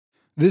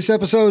This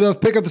episode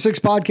of Pick Up the Six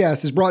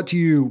podcast is brought to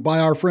you by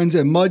our friends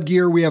at Mud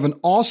Gear. We have an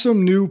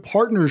awesome new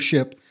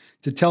partnership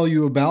to tell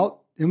you about,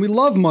 and we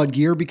love Mud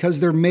Gear because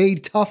they're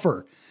made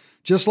tougher.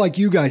 Just like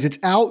you guys, it's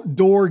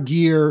outdoor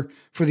gear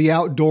for the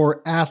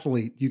outdoor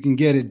athlete. You can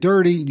get it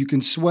dirty, you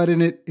can sweat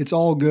in it, it's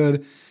all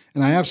good,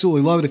 and I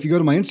absolutely love it. If you go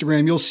to my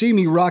Instagram, you'll see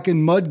me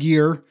rocking Mud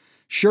Gear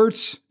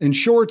shirts and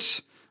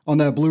shorts on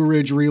that Blue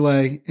Ridge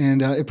relay,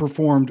 and it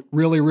performed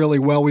really, really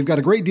well. We've got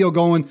a great deal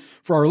going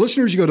for our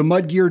listeners. You go to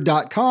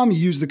mudgear.com, you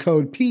use the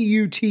code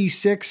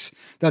PUT6,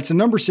 that's the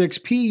number 6,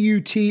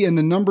 PUT and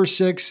the number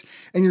 6,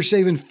 and you're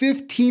saving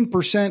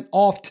 15%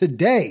 off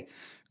today.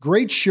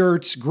 Great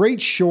shirts, great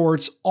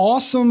shorts,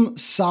 awesome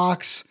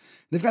socks.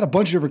 They've got a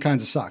bunch of different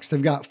kinds of socks. They've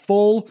got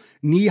full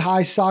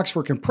knee-high socks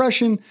for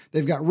compression.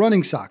 They've got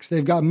running socks.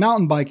 They've got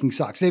mountain biking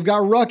socks. They've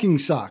got rucking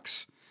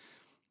socks.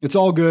 It's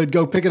all good.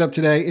 Go pick it up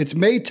today. It's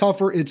made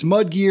tougher. It's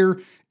Mud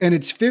Gear, and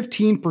it's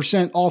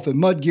 15% off at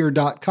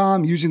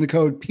mudgear.com using the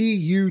code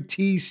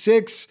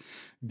PUT6.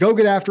 Go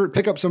get after it,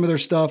 pick up some of their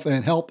stuff,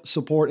 and help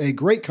support a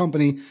great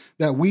company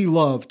that we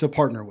love to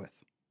partner with.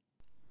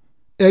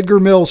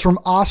 Edgar Mills from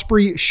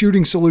Osprey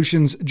Shooting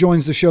Solutions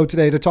joins the show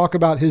today to talk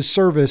about his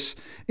service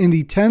in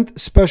the 10th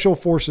Special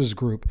Forces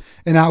Group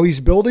and how he's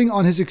building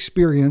on his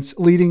experience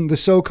leading the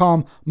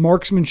SOCOM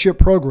marksmanship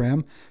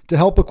program to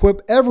help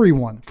equip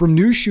everyone from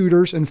new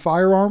shooters and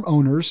firearm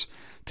owners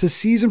to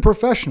seasoned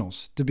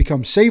professionals to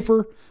become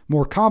safer,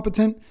 more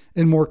competent,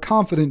 and more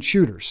confident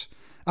shooters.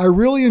 I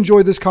really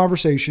enjoyed this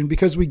conversation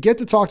because we get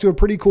to talk to a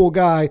pretty cool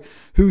guy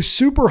who's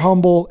super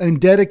humble and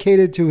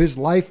dedicated to his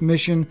life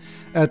mission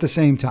at the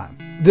same time.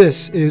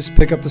 This is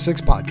Pick Up the Six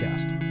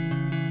podcast.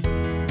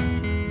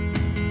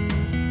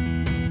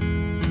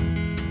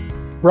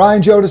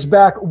 Brian Jodas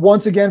back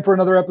once again for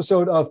another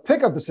episode of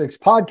Pick Up the Six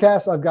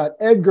podcast. I've got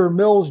Edgar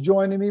Mills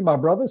joining me, my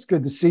brother. It's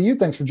good to see you.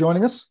 Thanks for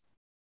joining us.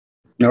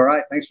 All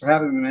right. Thanks for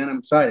having me, man. I'm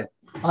excited.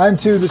 I am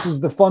too. This is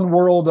the fun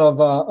world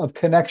of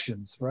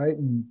connections, right?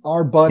 And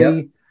our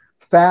buddy,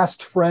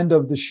 fast friend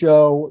of the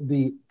show,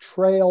 the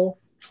trail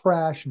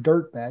trash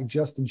dirtbag,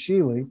 Justin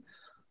Sheely,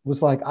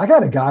 was like, I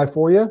got a guy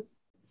for you.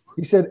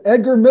 He said,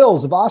 Edgar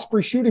Mills of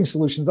Osprey Shooting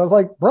Solutions. I was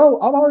like, bro,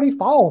 I'm already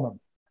following him.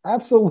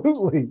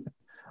 Absolutely.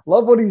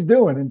 Love what he's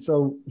doing. And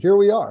so here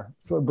we are.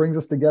 That's what brings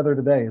us together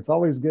today. It's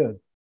always good.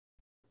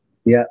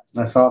 Yeah,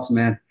 that's awesome,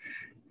 man.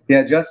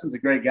 Yeah, Justin's a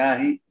great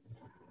guy.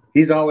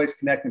 He's always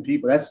connecting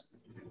people.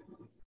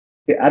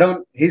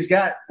 He's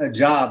got a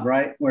job,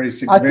 right? Where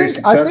he's very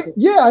successful.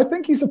 I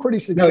think he's a pretty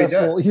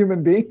successful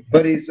human being.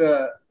 But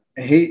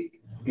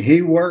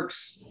he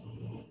works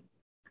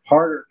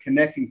harder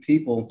connecting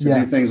people to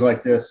do things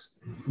like this.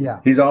 Yeah.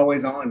 He's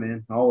always on,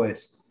 man.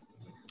 Always.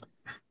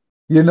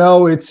 You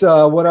know, it's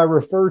what I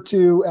refer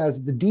to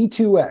as the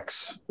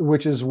D2X,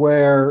 which is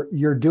where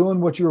you're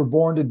doing what you were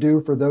born to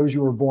do for those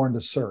you were born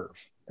to serve.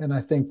 And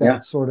I think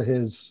that's sort of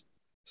his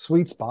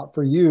sweet spot.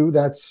 For you,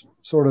 that's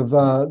sort of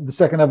the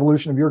second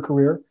evolution of your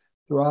career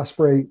through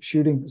Osprey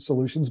Shooting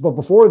Solutions. But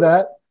before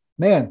that,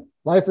 man,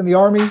 life in the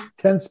Army,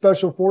 10th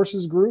Special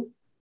Forces Group.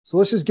 So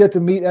let's just get to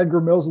meet Edgar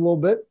Mills a little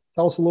bit.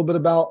 Tell us a little bit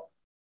about,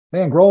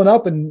 man, growing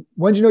up, and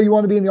when did you know you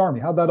wanted to be in the Army?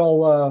 How'd that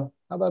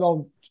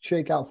all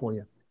shake out for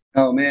you?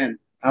 Oh, man,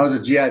 I was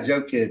a G.I.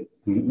 Joe kid.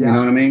 You know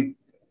what I mean?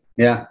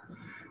 Yeah.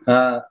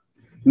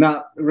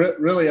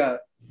 Really.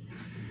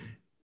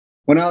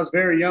 When I was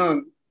very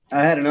young,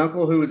 I had an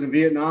uncle who was in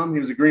Vietnam. He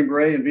was a Green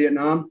Beret in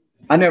Vietnam.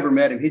 I never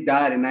met him. He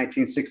died in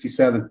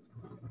 1967.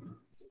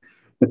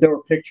 But there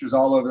were pictures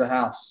all over the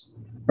house,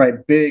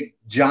 right? Big,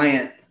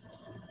 giant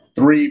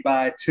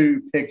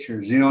 3x2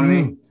 pictures. You know what I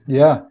mean?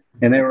 Yeah.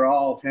 And they were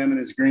all of him and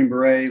his Green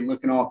Beret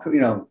looking all,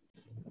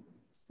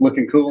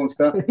 looking cool and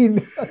stuff.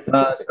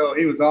 So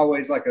he was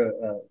always like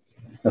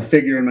a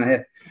figure in my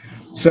head.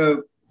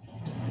 So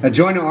I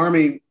joined the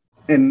Army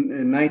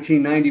in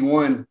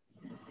 1991,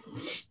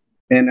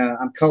 and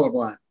I'm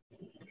colorblind.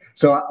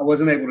 So I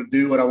wasn't able to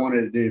do what I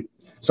wanted to do.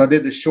 So I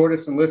did the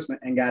shortest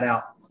enlistment and got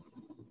out.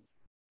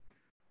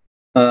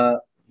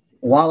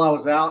 While I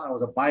was out, I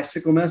was a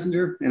bicycle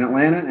messenger in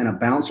Atlanta and a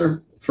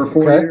bouncer for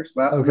 4 years.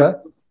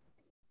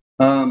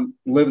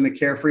 Living the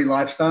carefree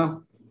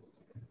lifestyle.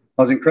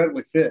 I was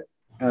incredibly fit,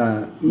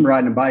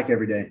 riding a bike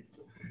every day.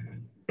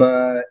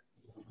 But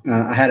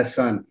I had a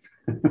son.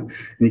 And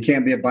you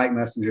can't be a bike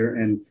messenger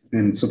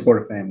and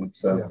support a family.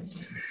 So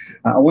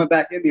I went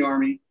back in the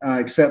Army,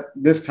 except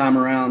this time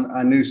around,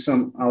 I was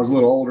a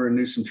little older and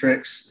knew some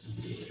tricks.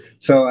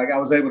 So I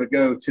was able to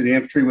go to the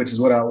infantry, which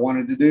is what I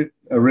wanted to do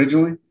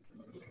originally.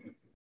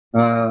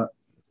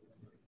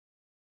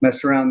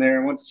 Messed around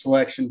there, went to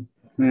selection,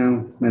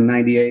 in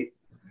 98.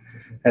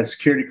 Had a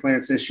security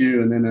clearance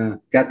issue, and then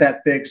got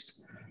that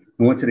fixed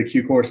and went to the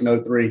Q course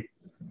in 03,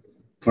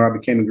 where I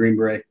became a Green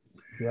Beret,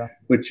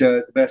 which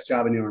is the best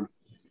job in the Army.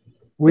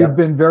 We've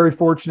been very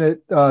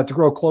fortunate to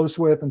grow close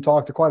with and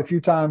talk to quite a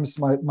few times.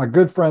 My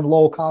good friend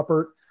Lowell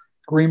Coppert,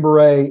 Green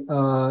Beret,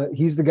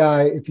 he's the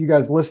guy, if you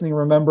guys listening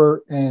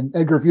remember, and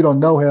Edgar, if you don't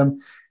know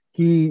him,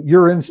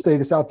 you're in the state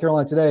of South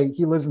Carolina today.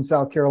 He lives in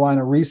South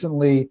Carolina,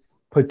 recently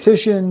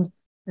petitioned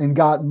and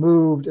got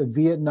moved a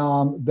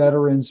Vietnam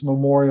Veterans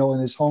Memorial in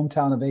his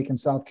hometown of Aiken,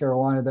 South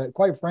Carolina, that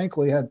quite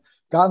frankly had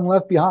gotten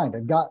left behind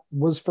and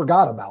was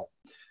forgot about.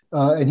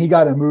 And he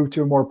got to move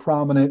to a more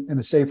prominent and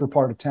a safer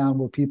part of town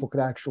where people could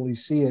actually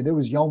see it. It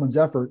was Yeoman's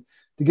effort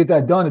to get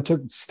that done. It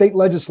took state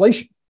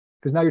legislation,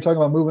 because now you're talking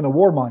about moving a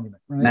war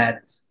monument, right?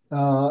 Madness.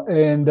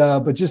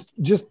 But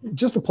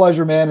just a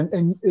pleasure, man.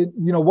 And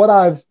you know what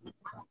I've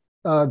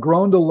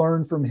grown to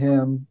learn from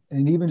him,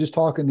 and even just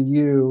talking to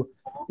you,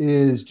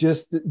 is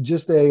just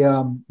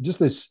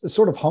this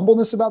sort of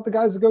humbleness about the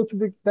guys that go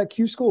through that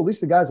Q school, at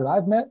least the guys that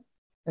I've met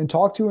and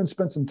talked to and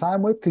spent some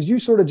time with, because you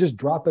sort of just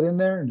drop it in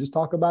there and just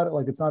talk about it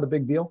like it's not a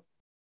big deal,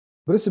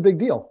 but it's a big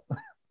deal.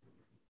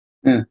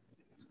 Yeah.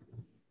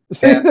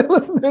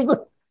 Listen,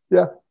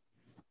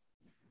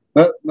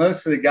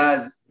 most of the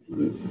guys,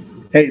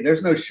 hey,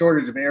 there's no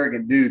shortage of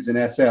arrogant dudes in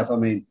SF. I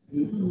mean,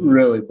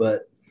 really,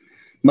 but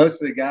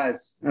most of the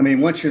guys, I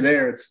mean, once you're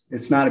there,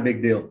 it's not a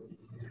big deal.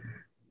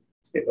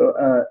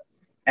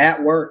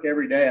 At work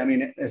every day, I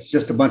mean, it's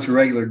just a bunch of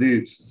regular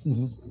dudes.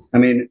 Mm-hmm. I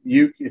mean,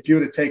 if you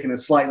would have taken a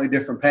slightly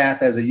different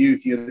path as a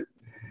youth, you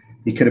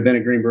could have been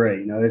a Green Beret.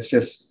 You know, it's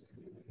just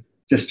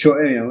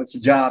you know, it's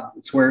a job.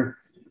 It's where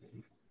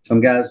some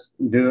guys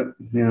do it.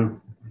 You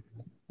know.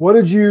 What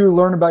did you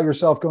learn about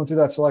yourself going through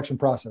that selection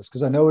process?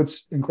 Because I know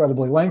it's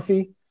incredibly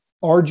lengthy,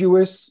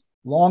 arduous,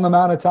 long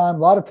amount of time. A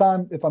lot of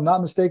time, if I'm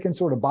not mistaken,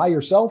 sort of by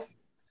yourself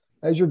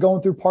as you're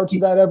going through parts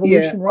of that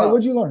evolution, right?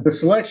 What did you learn? The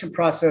selection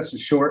process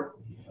is shorter.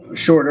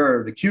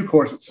 The Q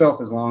course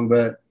itself is long,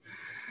 but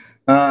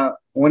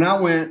when I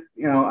went,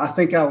 you know, I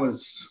think I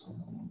was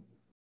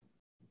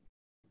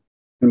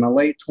in my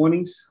late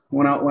 20s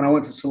when I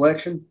went to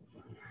selection,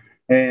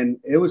 and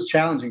it was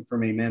challenging for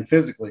me, man,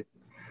 physically.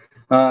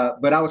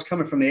 But I was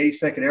coming from the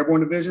 82nd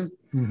Airborne Division,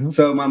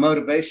 so my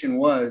motivation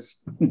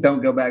was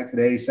don't go back to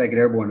the 82nd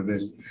Airborne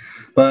Division.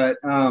 But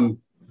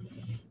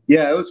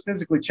yeah, it was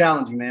physically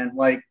challenging, man.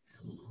 Like,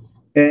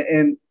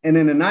 and in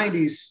the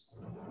 90s.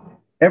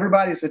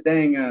 Everybody's a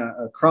dang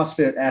a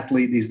CrossFit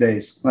athlete these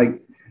days.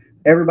 Like,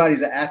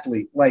 everybody's an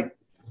athlete, like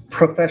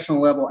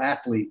professional level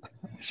athlete.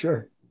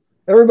 Sure.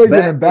 Everybody's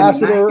an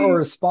ambassador 90s,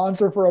 or a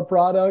sponsor for a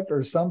product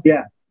or something.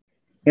 Yeah.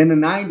 In the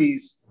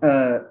 90s,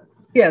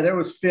 there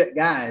was fit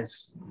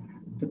guys,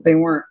 but they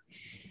weren't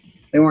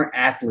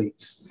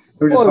athletes.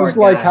 They were just it was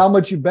like guys. How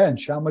much you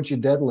bench, how much you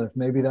deadlift.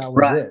 Maybe that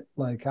was it.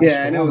 Like, how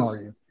strong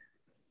are you?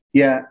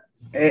 Yeah.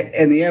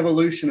 And the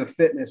evolution of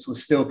fitness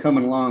was still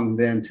coming along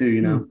then too,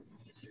 you know.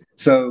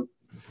 So,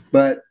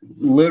 but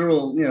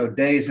literal, you know,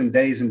 days and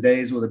days and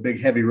days with a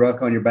big heavy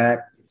ruck on your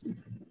back,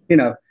 you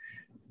know,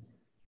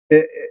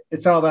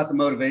 it's all about the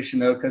motivation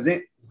though, because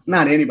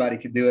not anybody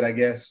could do it, I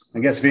guess. I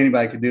guess if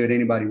anybody could do it,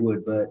 anybody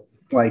would. But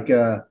like,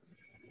 it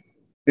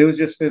was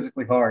just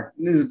physically hard.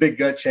 This is a big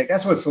gut check.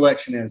 That's what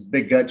selection is,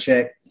 big gut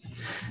check.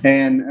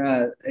 And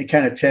it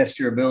kind of tests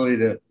your ability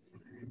to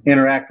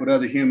interact with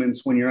other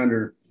humans when you're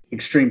under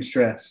extreme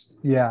stress.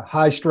 Yeah.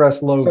 High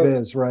stress, low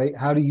vis, right?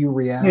 How do you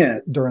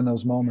react during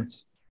those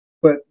moments?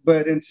 But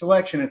in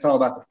selection, it's all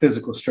about the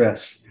physical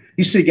stress.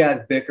 You see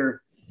guys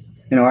bicker,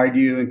 you know,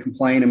 argue and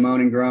complain and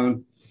moan and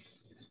groan.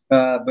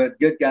 But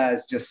good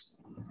guys just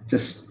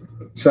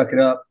suck it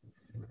up,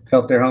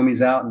 help their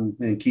homies out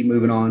and keep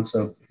moving on.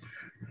 So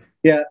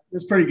yeah,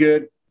 it's pretty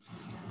good.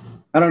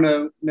 I don't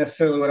know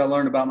necessarily what I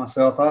learned about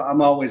myself.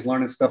 I'm always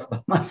learning stuff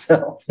about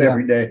myself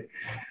every day.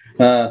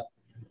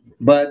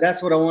 But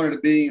that's what I wanted to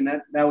be, and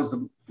that was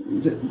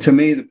to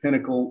me the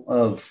pinnacle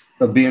of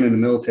being in the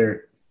military.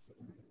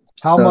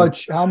 How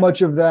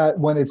much of that,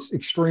 when it's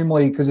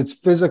extremely, because it's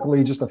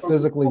physically just a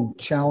physically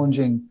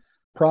challenging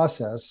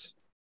process,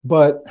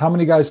 but how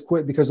many guys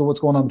quit because of what's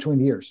going on between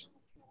the years?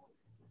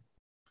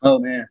 Oh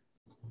man,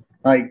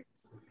 like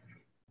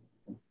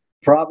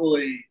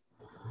probably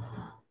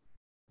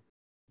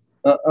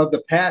of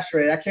the pass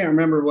rate, I can't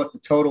remember what the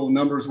total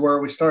numbers were.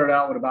 We started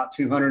out with about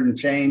 200 and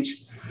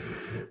change.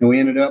 And we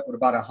ended up with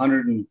about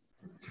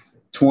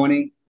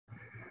 120.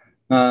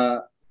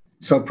 So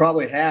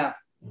probably half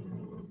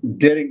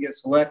didn't get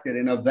selected.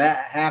 And of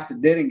that half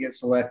that didn't get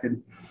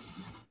selected,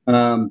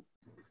 probably,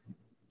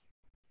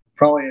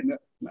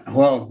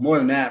 well, more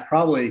than that,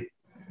 probably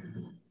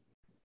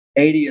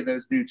 80 of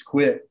those dudes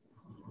quit.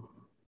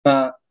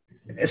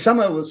 Some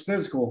of it was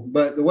physical,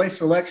 but the way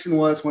selection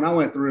was when I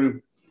went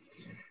through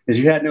is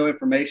you had no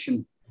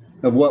information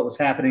of what was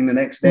happening the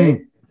next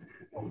day.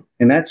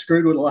 And that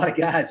screwed with a lot of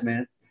guys,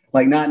 man.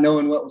 Like not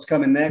knowing what was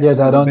coming next was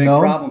a big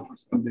problem for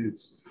some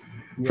dudes.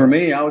 Yeah. For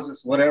me, I was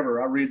just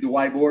whatever. I read the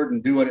whiteboard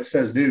and do what it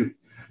says do.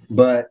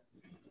 But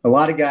a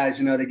lot of guys,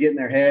 you know, they get in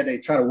their head. They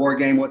try to war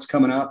game what's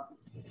coming up.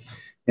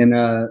 And,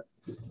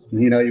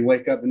 you know, you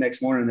wake up the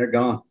next morning and they're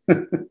gone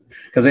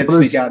because they'd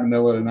sneak out in the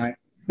middle of the night.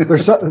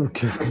 There's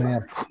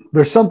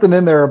something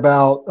in there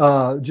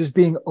about just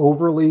being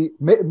overly –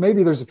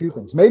 maybe there's a few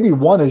things. Maybe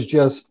one is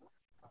just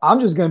I'm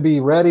just going to be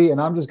ready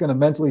and I'm just going to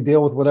mentally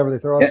deal with whatever they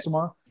throw at us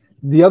tomorrow.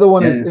 The other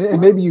one is, and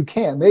maybe you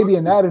can't, maybe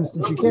in that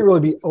instance, you can't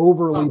really be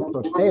overly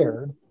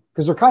prepared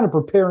because they're kind of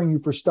preparing you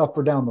for stuff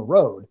for down the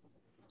road.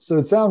 So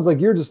it sounds like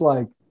you're just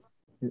like,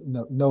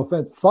 no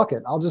offense. Fuck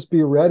it. I'll just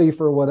be ready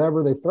for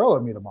whatever they throw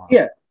at me tomorrow.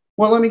 Yeah.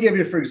 Well, let me give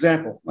you, for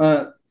example,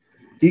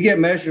 you get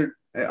measured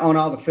on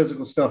all the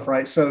physical stuff,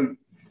 right? So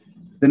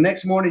the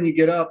next morning you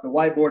get up, the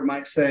whiteboard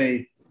might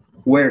say,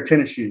 wear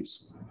tennis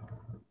shoes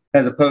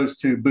as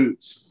opposed to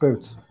boots.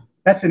 Boots.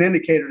 That's an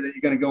indicator that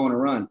you're going to go on a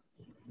run.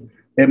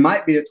 It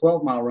might be a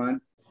 12-mile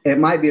run. It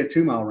might be a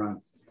 2-mile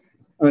run.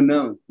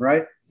 Unknown,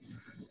 right?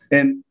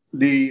 And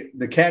the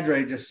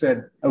cadre just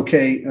said,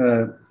 okay,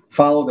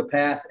 follow the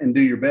path and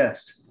do your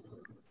best.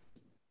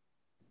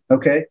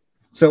 Okay.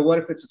 So what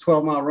if it's a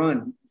 12-mile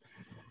run?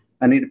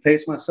 I need to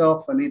pace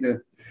myself.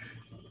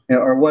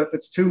 Or what if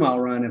it's a 2-mile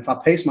run? If I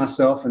pace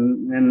myself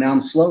and now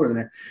I'm slower than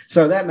that.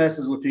 So that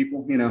messes with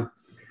people,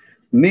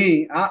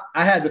 Me, I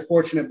had the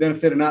fortunate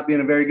benefit of not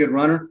being a very good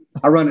runner.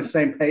 I run the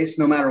same pace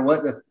no matter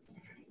what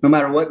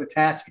the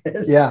task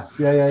is. Yeah.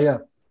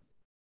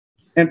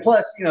 And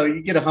plus,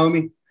 you get a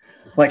homie.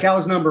 Like I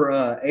was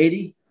number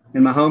 80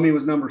 and my homie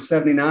was number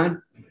 79.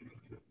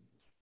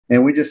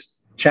 And we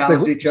just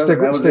challenged each other.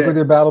 Stick with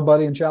your battle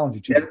buddy and challenge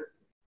each other. Yeah.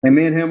 And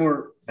me and him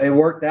it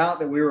worked out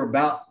that we were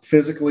about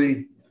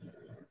physically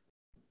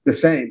the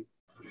same.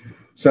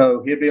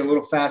 So he'd be a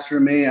little faster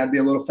than me. I'd be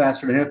a little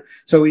faster than him.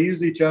 So we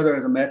used each other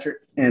as a metric.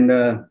 And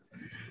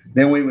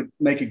then we would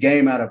make a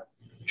game out of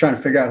trying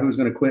to figure out who's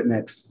going to quit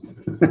next.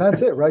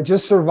 That's it, right?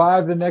 Just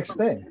survive the next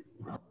thing.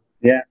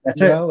 Yeah, that's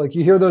it. Like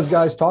you hear those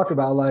guys talk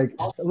about like,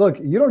 look,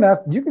 you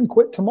can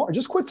quit tomorrow.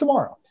 Just quit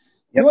tomorrow.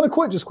 Yep. You want to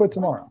quit, just quit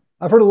tomorrow.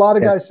 I've heard a lot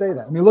of guys say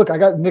that. I mean, look, I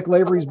got Nick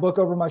Lavery's book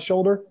over my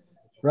shoulder,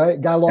 right?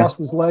 Guy lost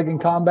his leg in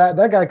combat.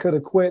 That guy could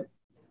have quit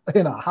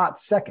in a hot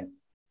second,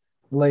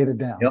 laid it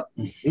down. Yep.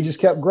 He just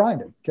kept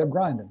grinding.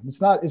 It's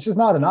just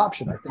not an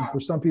option, I think, for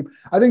some people.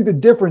 I think the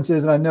difference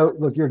is, and I know,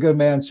 look, you're a good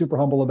man, super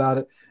humble about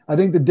it. I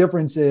think the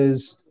difference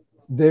is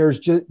there's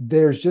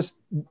just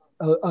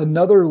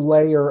another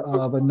layer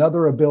of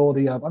another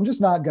ability of, I'm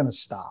just not going to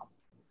stop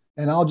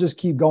and I'll just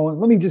keep going.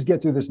 Let me just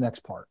get through this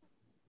next part.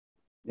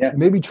 Yeah. And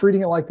maybe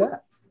treating it like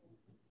that.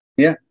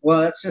 Yeah. Well,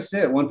 that's just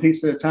it. One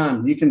piece at a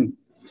time. You can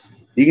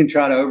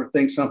try to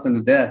overthink something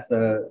to death.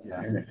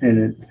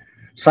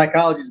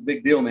 Psychology is a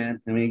big deal,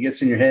 man. I mean, it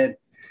gets in your head.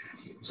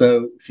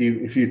 So if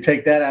you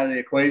take that out of the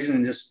equation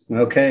and just,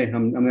 okay,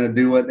 I'm going to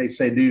do what they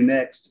say do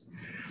next.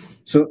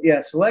 So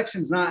yeah,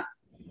 selection's not,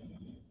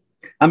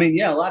 a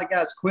lot of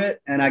guys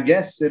quit, and I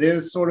guess it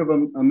is sort of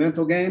a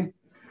mental game.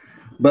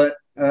 But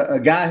a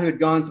guy who had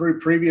gone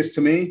through previous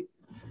to me,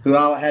 who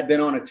I had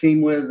been on a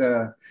team with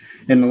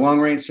in the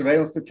long-range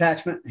surveillance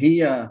detachment,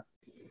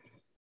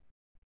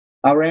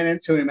 I ran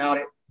into him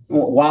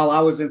while I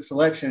was in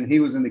selection. He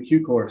was in the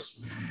Q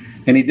course,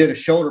 and he did a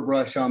shoulder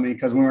brush on me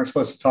because we weren't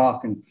supposed to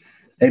talk. And,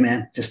 hey,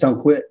 man, just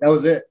don't quit. That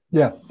was it.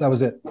 Yeah, that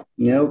was it.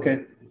 Yeah,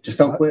 okay. Just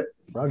don't quit.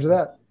 Roger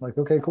that. Like,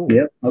 okay, cool.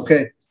 Yep,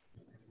 okay.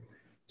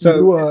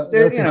 So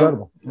that's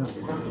incredible.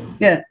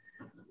 Yeah,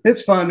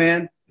 it's fun,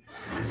 man.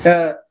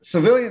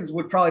 Civilians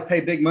would probably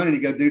pay big money to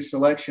go do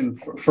selection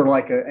for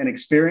like an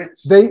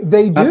experience. They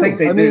do. I think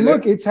they do. Mean,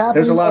 look, it's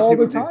happening all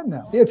the time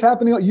now. Yeah, it's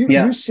happening.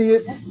 You see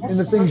it in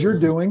the things you're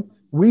doing.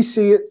 We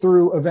see it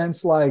through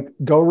events like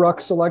Go Ruck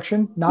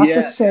selection. Not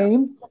the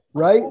same,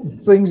 right?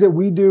 Things that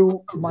we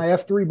do. My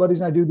F3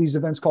 buddies and I do these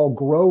events called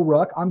Grow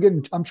Ruck.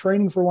 I'm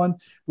training for one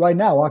right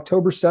now,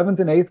 October 7th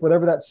and 8th,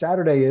 whatever that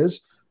Saturday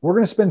is. We're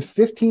going to spend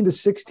 15 to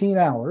 16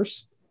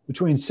 hours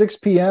between 6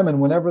 p.m. and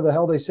whenever the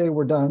hell they say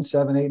we're done,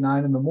 7, 8,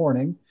 9 in the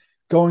morning,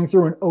 going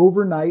through an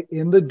overnight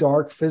in the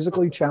dark,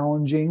 physically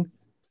challenging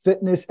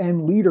fitness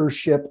and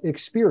leadership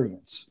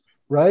experience,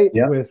 right?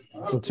 Yep. With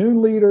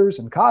platoon leaders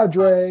and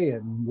cadre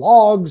and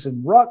logs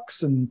and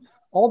rucks and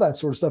all that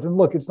sort of stuff. And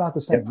look, it's not the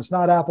same. Yep. It's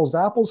not apples to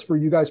apples for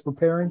you guys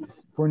preparing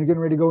for when you're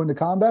getting ready to go into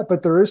combat,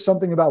 but there is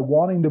something about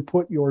wanting to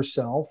put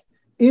yourself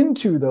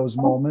into those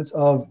moments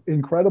of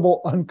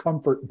incredible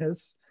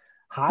uncomfortness,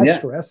 high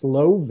stress,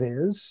 low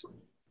vis,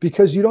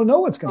 because you don't know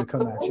what's going to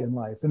come at you in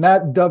life. And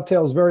that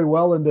dovetails very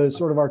well into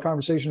sort of our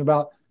conversation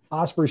about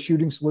Osprey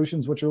Shooting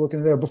Solutions, what you're looking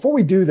at there. Before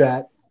we do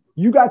that,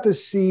 you got to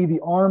see the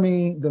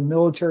Army, the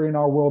military in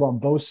our world on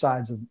both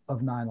sides of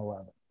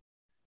 9/11,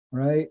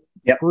 right?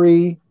 Yep.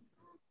 Pre,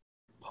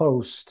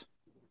 post.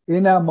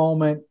 In that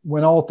moment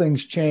when all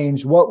things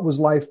changed, what was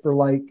life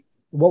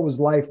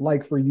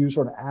like for you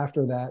sort of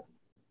after that?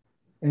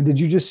 And did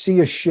you just see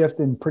a shift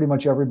in pretty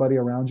much everybody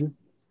around you?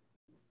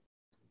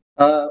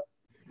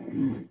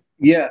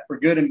 Yeah, for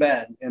good and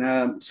bad.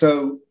 And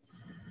so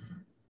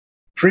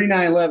pre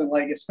 9/11,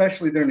 like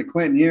especially during the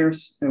Clinton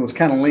years, it was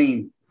kind of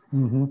lean.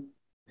 Mm-hmm.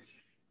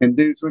 And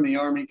dudes were in the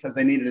Army because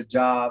they needed a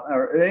job.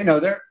 Or,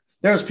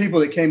 there was people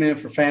that came in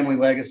for family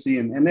legacy,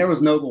 and there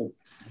was noble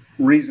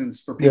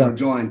reasons for people to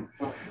join.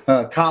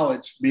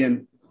 College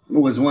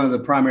was one of the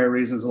primary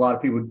reasons a lot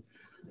of people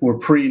were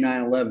pre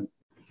 9/11.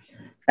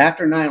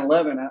 After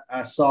 9/11,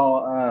 I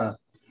saw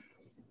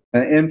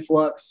an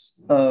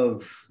influx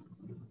of,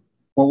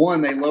 well,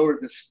 one, they lowered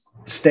the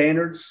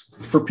standards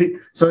for people.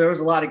 So there was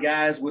a lot of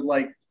guys with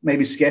like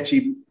maybe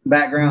sketchy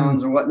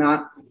backgrounds or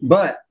whatnot,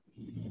 but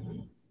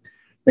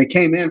they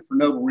came in for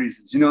noble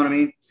reasons. You know what I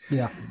mean?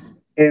 Yeah.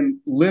 and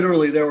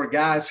literally there were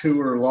guys who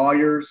were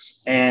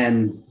lawyers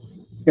and,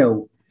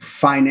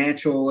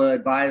 financial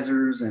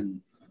advisors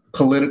and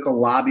political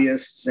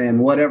lobbyists and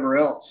whatever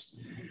else.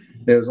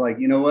 It was like,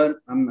 you know what?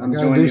 I'm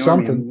joining the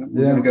Army. I'm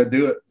going to go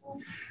do it.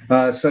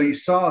 So you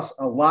saw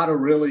a lot of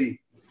really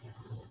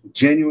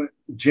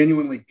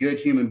genuinely good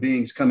human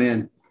beings come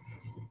in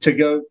to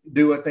go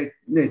do what they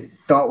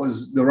thought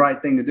was the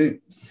right thing to do.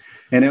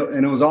 And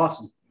it was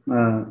awesome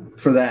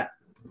for that.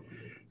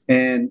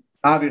 And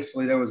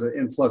obviously there was an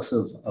influx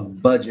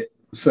of budget.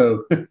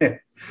 So,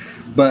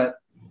 but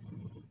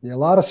yeah, a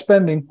lot of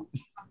spending.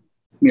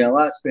 Yeah, a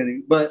lot of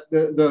spending. But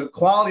the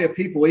quality of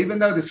people, even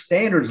though the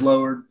standards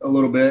lowered a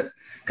little bit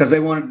because they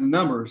wanted the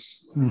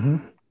numbers,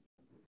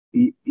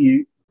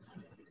 you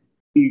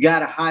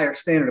got a higher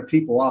standard of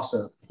people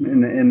also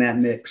in that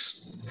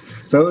mix.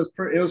 So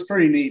it was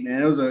pretty neat,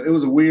 man. It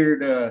was a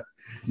weird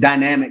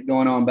dynamic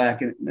going on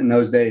back in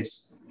those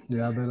days.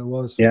 Yeah, I bet it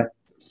was. Yeah.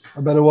 I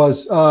bet it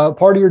was.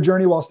 Part of your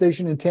journey while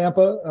stationed in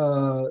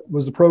Tampa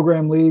was the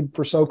program lead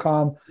for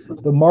SOCOM,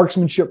 the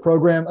marksmanship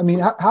program. I mean,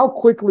 how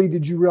quickly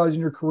did you realize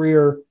in your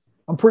career,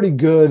 I'm pretty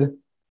good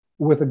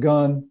with a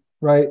gun,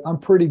 right? I'm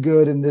pretty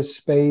good in this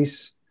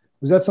space.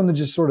 Was that something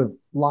just sort of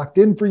locked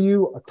in for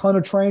you? A ton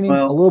of training,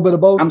 a little bit of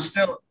both? I'm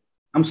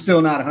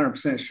still not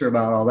 100% sure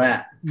about all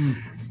that,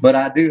 but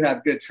I do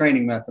have good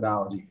training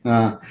methodology.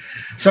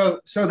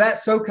 So that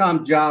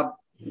SOCOM job,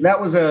 it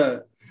was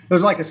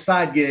like a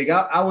side gig.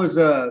 I was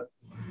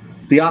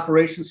the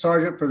operations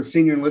sergeant for the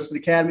Senior Enlisted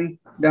Academy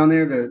down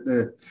there,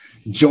 the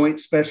Joint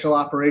Special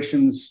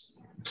Operations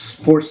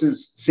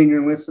Forces Senior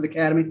Enlisted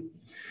Academy.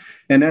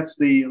 And that's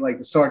the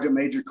sergeant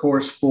major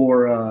course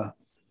for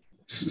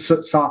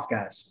soft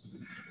guys.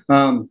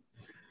 But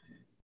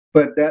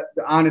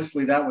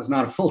honestly, that was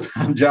not a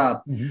full-time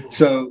job.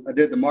 So I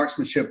did the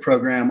marksmanship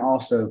program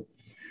also.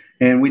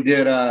 And we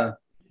did,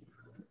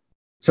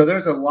 so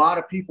there's a lot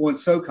of people in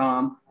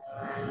SOCOM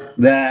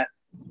that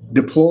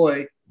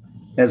deploy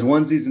as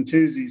onesies and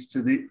twosies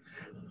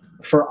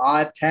for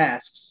odd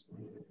tasks,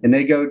 and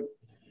they go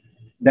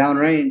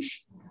downrange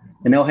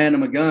and they'll hand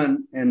them a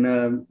gun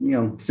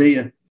and see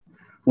you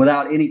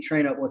without any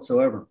train up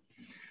whatsoever.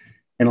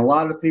 And a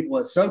lot of the people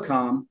at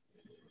SOCOM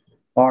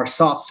are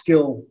soft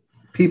skill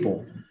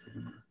people.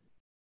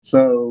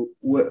 So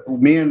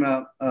me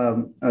and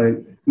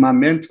my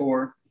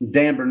mentor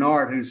Dan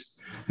Bernard,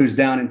 who's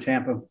down in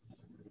Tampa,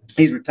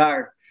 he's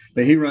retired,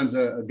 but he runs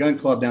a gun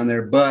club down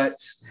there. But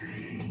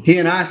he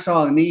and I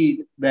saw a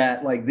need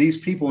that these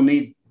people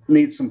need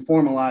some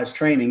formalized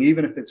training,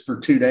 even if it's for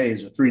 2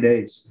 days or 3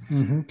 days,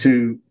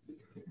 to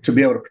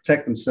be able to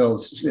protect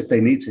themselves if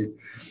they need to.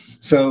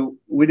 So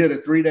we did a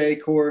 3-day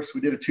course. We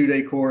did a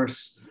 2-day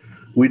course.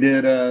 We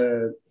did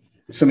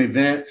some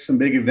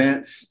big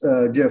events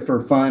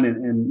for fun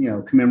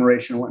and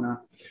commemoration and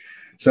whatnot.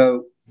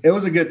 So it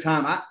was a good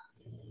time.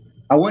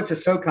 I went to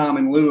SOCOM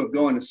in lieu of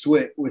going to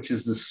SWCC, which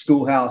is the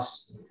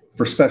schoolhouse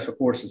for special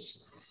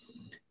forces.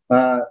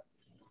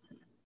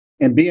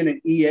 And being an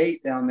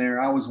E8 down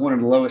there, I was one of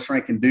the lowest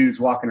ranking dudes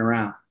walking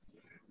around.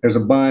 There's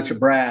a bunch of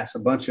brass, a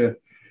bunch of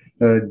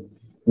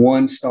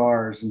 1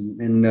 stars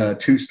and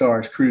 2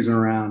 stars cruising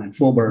around and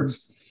full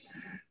birds.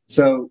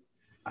 So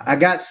I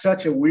got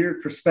such a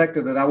weird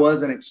perspective that I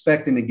wasn't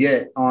expecting to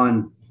get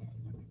on,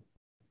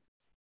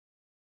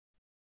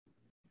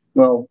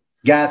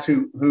 guys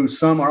who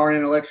some are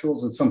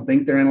intellectuals and some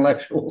think they're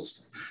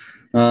intellectuals.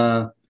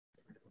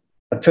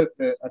 I took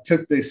the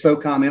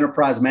SOCOM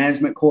Enterprise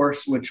Management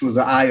course, which was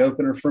an eye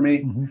opener for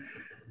me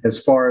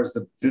as far as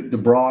the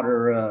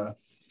broader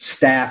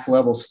staff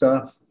level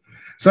stuff.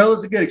 So it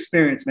was a good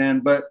experience, man.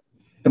 But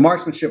the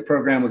marksmanship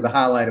program was the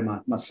highlight of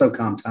my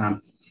SOCOM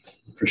time,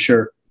 for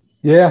sure.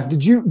 Yeah.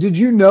 Did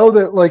you know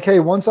that hey,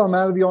 once I'm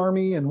out of the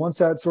Army and once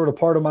that sort of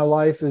part of my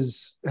life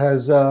has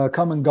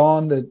come and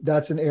gone,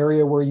 that's an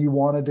area where you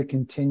wanted to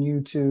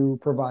continue to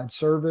provide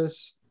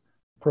service,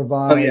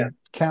 provide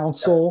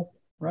counsel,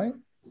 right?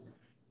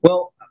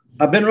 Well,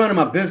 I've been running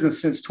my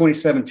business since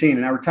 2017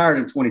 and I retired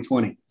in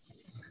 2020.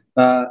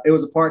 It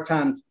was a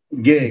part-time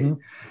gig.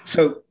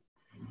 So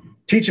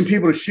teaching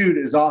people to shoot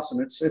is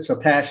awesome. It's a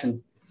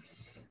passion.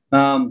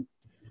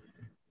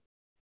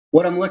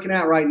 What I'm looking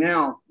at right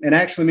now, and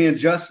actually me and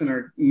Justin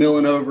are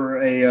milling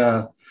over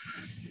a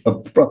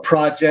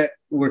project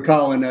we're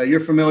calling,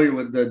 you're familiar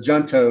with the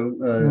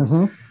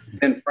Junto,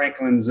 Ben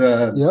Franklin's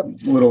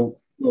little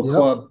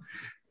club.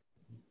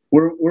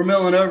 We're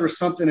milling over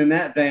something in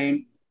that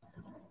vein,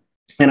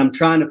 and I'm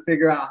trying to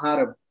figure out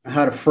how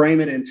to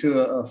frame it into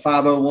a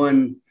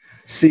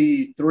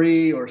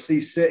 501c3 or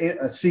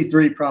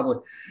C3 probably,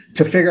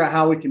 to figure out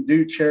how we can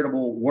do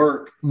charitable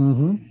work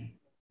in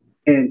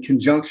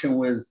conjunction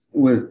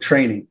with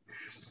training,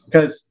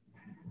 because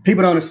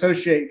people don't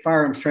associate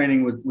firearms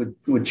training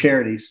with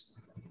charities.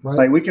 Right.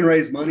 Like, we can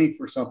raise money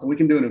for something, we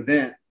can do an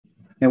event,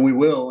 and we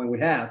will, and we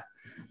have,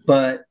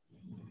 but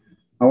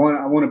I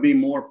want to be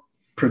more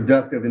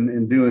productive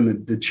in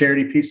doing the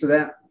charity piece of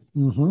that.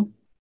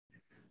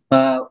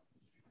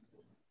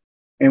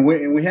 and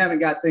we haven't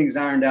got things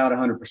ironed out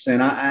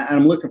 100%.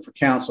 I'm looking for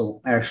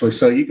counsel, actually,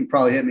 so you can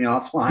probably hit me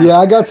offline. Yeah,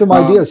 I got some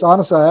ideas.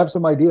 Honestly, I have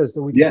some ideas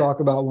that we can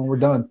talk about when we're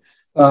done.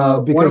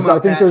 Because I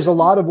think there's a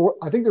lot of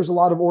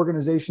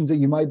organizations that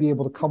you might be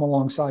able to come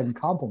alongside and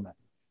complement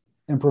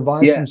and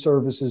provide some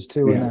services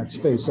to in that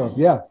space. So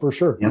yeah, for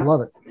sure. I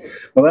love it.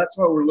 Well, that's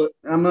what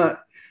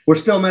we're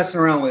still messing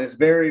around with. It's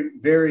very,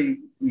 very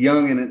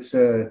young in its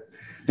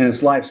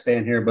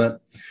lifespan here,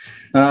 but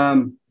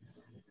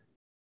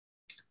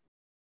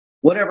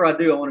whatever I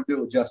do, I want to do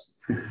it with Justin.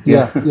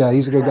 Yeah,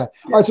 he's a good guy.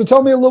 All right, so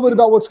tell me a little bit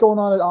about what's going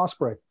on at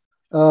Osprey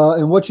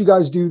and what you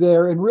guys do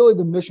there, and really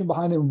the mission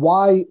behind it, and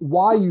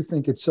why you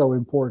think it's so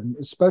important,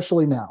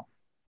 especially now.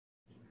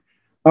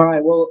 All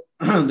right. Well,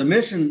 the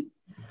mission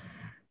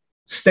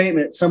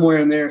statement somewhere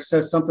in there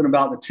says something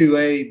about the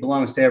 2A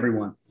belongs to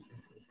everyone.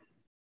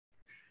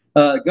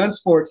 Gun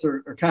sports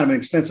are kind of an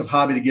expensive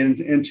hobby to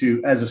get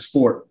into as a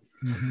sport.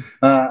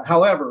 Mm-hmm.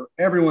 However,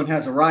 everyone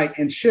has a right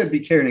and should be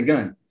carrying a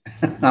gun,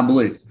 I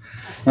believe.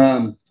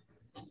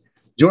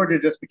 Georgia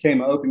just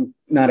became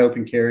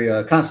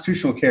a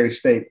constitutional carry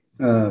state.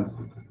 I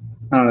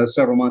don't know,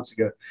 several months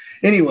ago.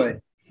 Anyway,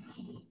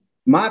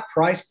 my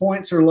price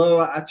points are low.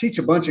 I teach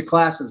a bunch of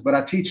classes, but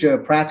I teach a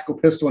practical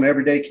pistol and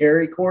everyday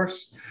carry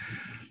course,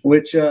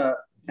 which I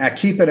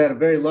keep it at a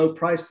very low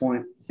price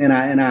point, and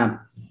I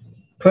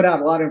put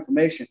out a lot of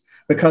information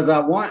because I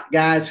want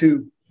guys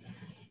who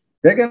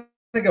they're going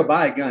to go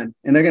buy a gun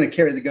and they're going to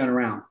carry the gun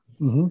around.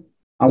 Mm-hmm.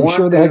 I'm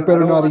sure they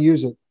better know how to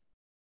use it.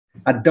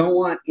 I don't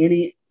want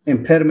any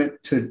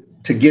impediment to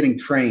getting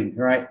trained,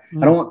 right?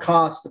 I don't want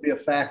cost to be a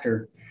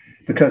factor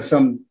because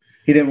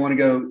he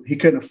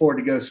couldn't afford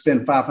to go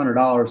spend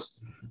 $500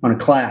 on a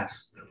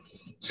class.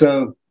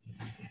 So,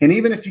 and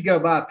even if you go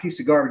buy a piece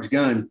of garbage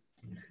gun,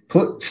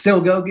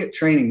 still go get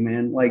training,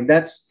 man. Like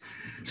that's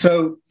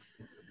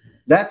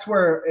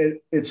where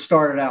it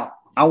started out.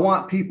 I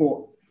want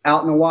people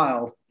out in the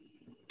wild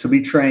to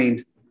be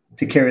trained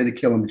to carry the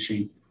killing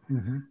machine.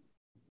 Mm-hmm.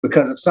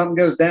 Because if something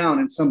goes down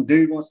and some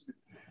dude wants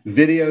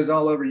videos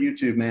all over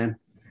YouTube, man,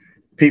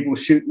 people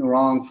shooting the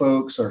wrong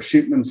folks or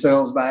shooting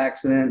themselves by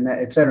accident,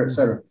 et cetera, et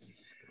cetera.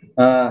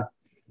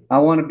 I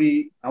want to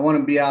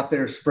be out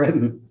there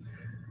spreading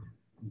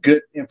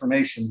good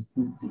information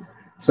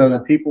so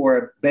that people are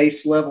at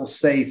base level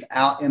safe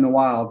out in the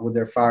wild with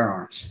their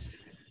firearms.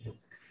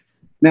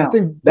 Now,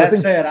 that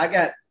said, I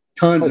got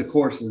tons of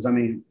courses. I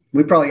mean,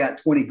 we probably got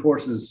 20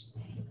 courses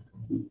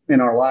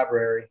in our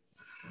library.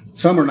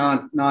 Some are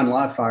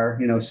non-live fire,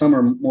 some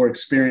are more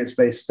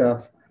experience-based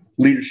stuff,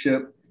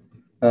 leadership,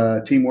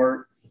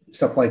 teamwork,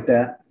 stuff like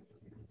that.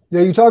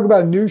 Yeah, you talk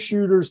about new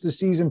shooters to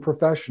seasoned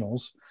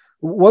professionals.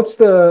 What's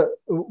the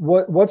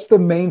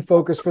main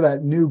focus for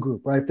that new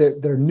group, right?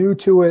 They're new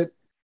to it,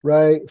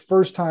 right?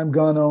 First time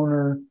gun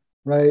owner,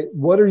 right?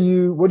 What are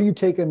you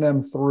taking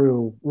them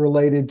through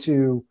related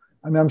to?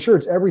 I mean, I'm sure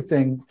it's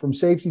everything from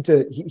safety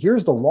to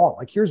here's the law.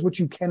 Like here's what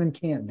you can and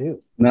can't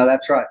do. No,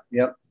 that's right.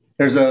 Yep.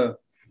 There's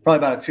probably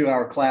about a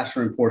 2-hour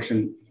classroom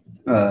portion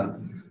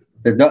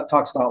that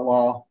talks about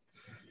law,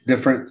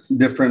 different,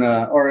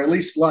 or at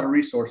least a lot of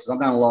resources. I'm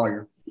not a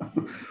lawyer,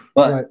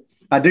 but right.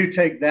 I do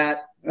take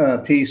that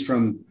piece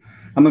from.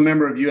 I'm a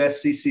member of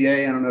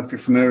USCCA. I don't know if you're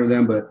familiar with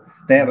them, but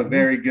they have a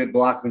very good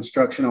block of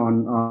instruction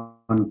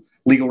on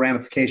legal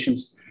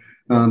ramifications,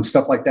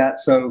 stuff like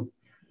that. So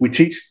we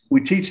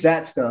teach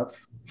that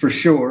stuff for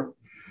sure.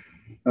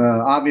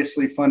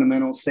 Obviously,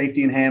 fundamentals,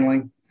 safety and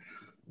handling,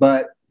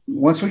 but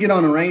once we get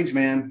on the range,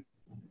 man,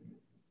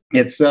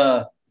 it's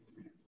I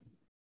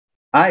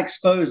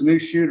expose new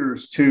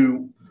shooters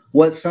to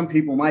what some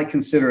people might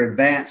consider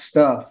advanced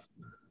stuff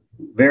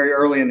very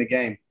early in the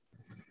game.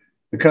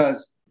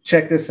 Because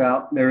check this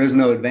out, there is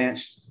no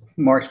advanced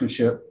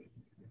marksmanship,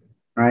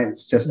 right?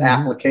 It's just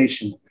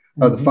application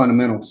of the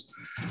fundamentals.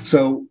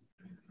 So,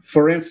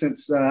 for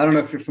instance, I don't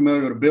know if you're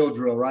familiar with a bill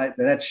drill, right?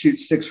 That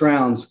shoots 6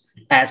 rounds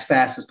as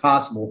fast as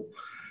possible.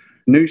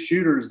 New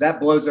shooters, that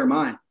blows their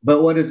mind.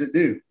 But what does it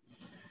do?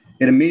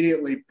 It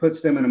immediately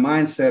puts them in a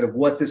mindset of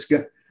what this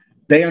gun,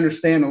 they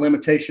understand the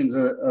limitations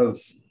of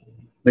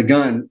the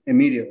gun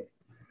immediately.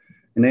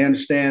 And they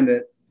understand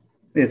that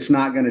it's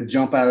not going to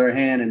jump out of their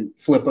hand and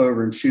flip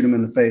over and shoot them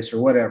in the face or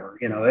whatever,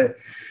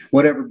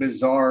 whatever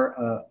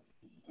bizarre,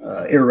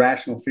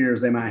 irrational fears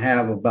they might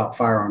have about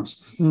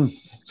firearms.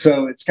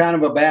 So it's kind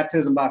of a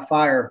baptism by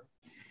fire.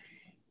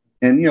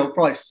 And,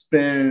 probably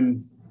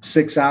spend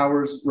 6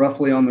 hours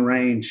roughly on the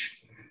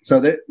range so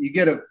that you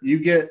get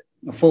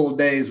a full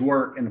day's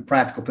work in the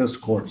practical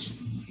pistol course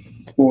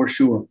for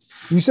sure.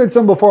 You said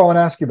something before I want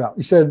to ask you about.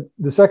 You said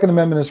the Second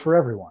Amendment is for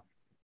everyone.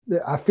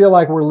 I feel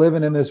like we're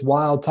living in this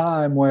wild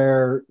time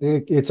where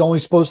it's only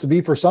supposed to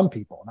be for some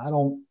people.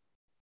 And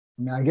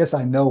I guess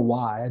I know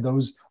why.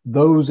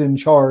 Those in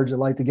charge that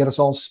like to get us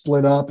all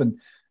split up and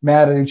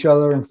mad at each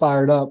other and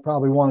fired up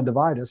probably want to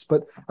divide us.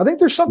 But I think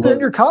there's something in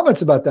your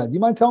comments about that. Do you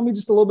mind telling me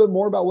just a little bit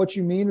more about what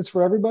you mean it's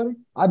for everybody?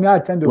 I mean, I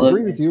tend to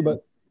agree with you,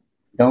 but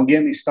don't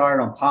get me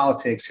started on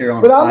politics here.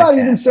 But I'm not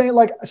even saying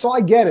so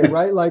I get it,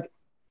 right? Like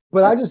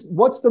But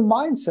what's the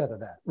mindset of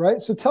that, right?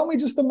 So tell me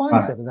just the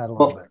mindset of that a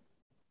little bit.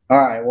 All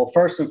right. Well,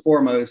 first and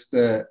foremost,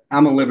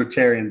 I'm a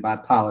libertarian by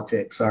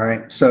politics. All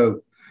right.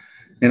 So,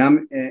 and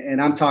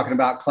I'm talking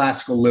about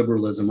classical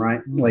liberalism, right?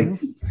 Mm-hmm. Like,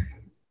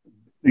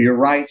 your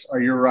rights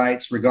are your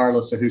rights,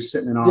 regardless of who's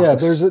sitting in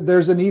office. Yeah,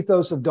 there's an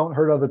ethos of don't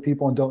hurt other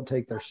people and don't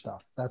take their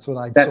stuff. That's what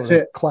I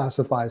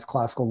classify as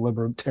classical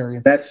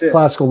libertarian. That's it.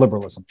 Classical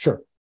liberalism,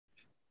 sure.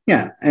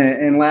 Yeah,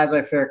 and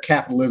laissez-faire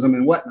capitalism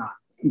and whatnot.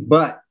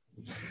 But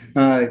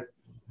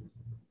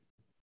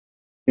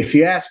if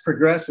you ask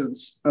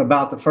progressives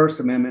about the First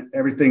Amendment,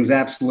 everything's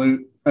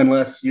absolute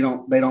unless they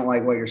don't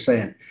like what you're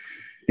saying.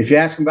 If you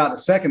ask them about the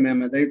Second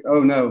Amendment,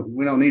 no,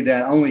 we don't need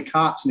that. Only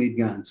cops need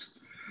guns.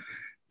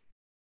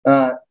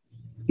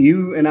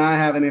 You and I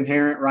have an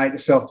inherent right to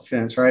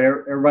self-defense, right?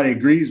 Everybody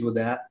agrees with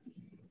that.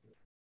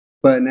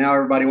 But now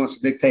everybody wants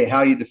to dictate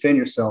how you defend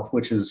yourself,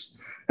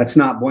 that's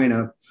not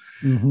bueno.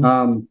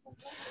 Mm-hmm.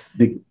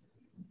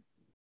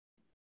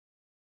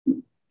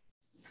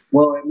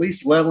 Well, at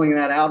least leveling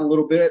that out a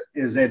little bit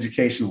is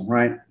educational,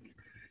 right?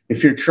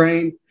 If you're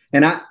trained,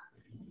 and I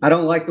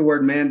don't like the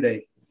word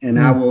mandate, and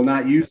I will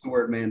not use the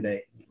word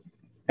mandate.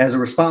 As a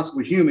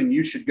responsible human,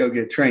 you should go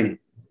get training.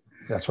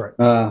 That's right.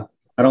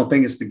 I don't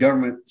think it's the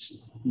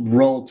government's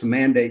role to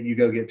mandate you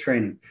go get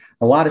training.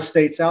 A lot of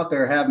states out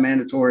there have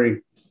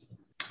mandatory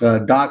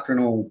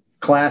doctrinal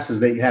classes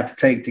that you have to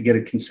take to get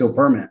a concealed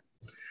permit.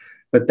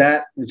 But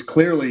that is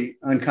clearly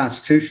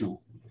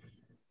unconstitutional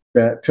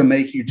to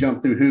make you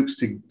jump through hoops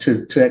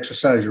to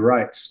exercise your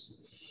rights.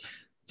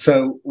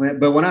 So,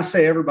 but when I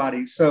say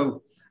everybody,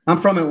 so I'm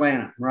from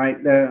Atlanta, right?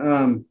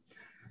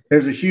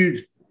 There's a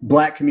huge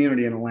Black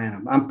community in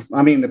Atlanta.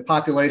 The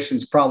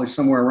population's probably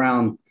somewhere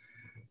around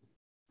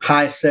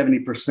high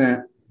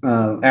 70%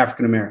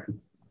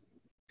 African-American.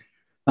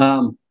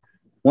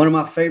 One of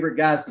my favorite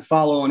guys to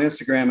follow on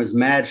Instagram is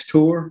Madge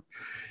Tour,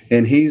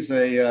 and he's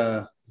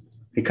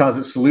he calls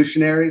it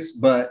solutionaries,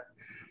 but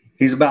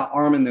he's about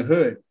arming the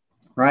hood,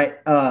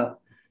 right?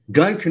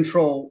 Gun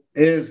control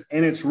is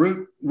in its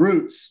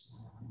roots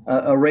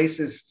a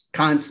racist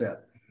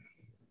concept.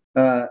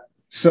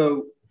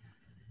 So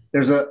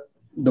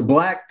the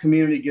Black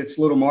community gets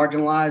a little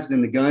marginalized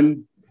in the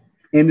gun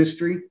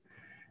industry.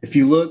 If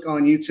you look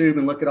on YouTube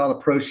and look at all the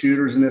pro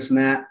shooters and this and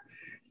that,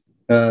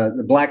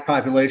 the Black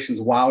population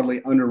is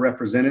wildly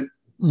underrepresented.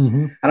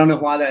 Mm-hmm. I don't know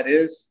why that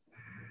is,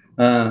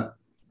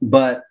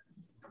 but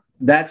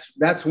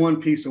that's one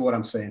piece of what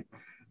I'm saying.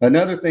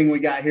 Another thing we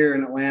got here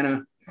in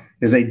Atlanta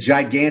is a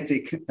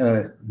gigantic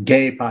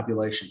gay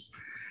population.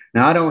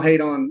 Now, I don't hate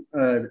on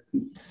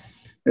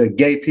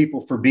gay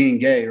people for being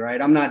gay,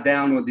 right? I'm not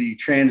down with the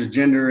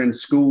transgender in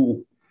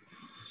school,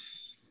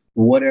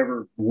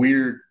 whatever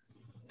weird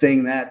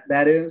thing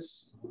that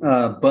is.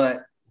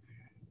 But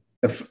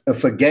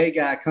if a gay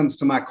guy comes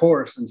to my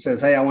course and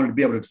says, "Hey, I wanted to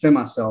be able to defend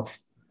myself,"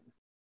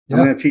 I'm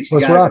going to teach the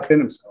guy to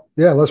defend himself.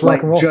 Yeah, let's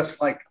rock and roll.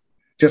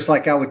 Just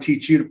like I would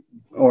teach you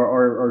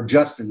or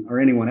Justin or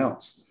anyone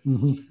else.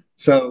 Mm-hmm.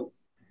 So,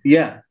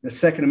 yeah, the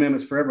Second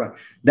Amendment's for everybody.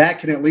 That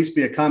can at least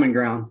be a common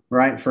ground,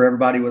 right, for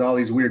everybody with all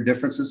these weird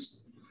differences.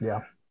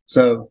 Yeah.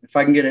 So if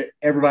I can get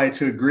everybody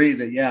to agree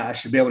that, yeah, I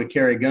should be able to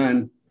carry a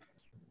gun,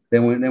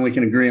 then we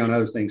can agree on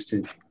other things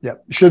too. Yeah,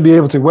 you should be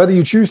able to, whether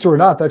you choose to or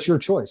not. That's your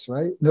choice,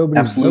 right?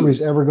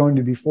 Nobody's ever going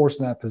to be forced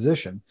in that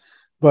position,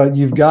 but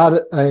you've got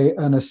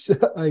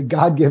a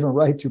God-given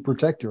right to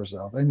protect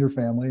yourself and your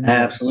family. And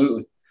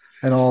absolutely,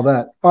 and all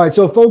that. All right,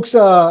 so folks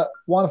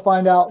want to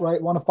find out, right?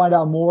 Want to find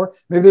out more?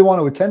 Maybe they want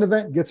to attend an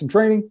event, get some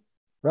training,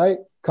 right?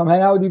 Come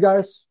hang out with you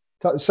guys.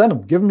 Send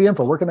them, give them the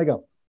info. Where can they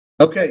go?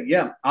 Okay,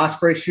 yeah,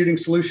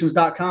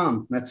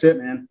 OspreyShootingSolutions.com. That's it,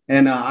 man.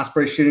 And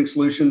Osprey Shooting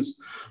Solutions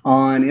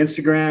on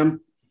Instagram.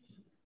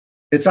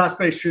 It's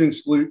Osprey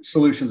Shooting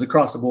Solutions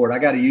across the board. I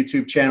got a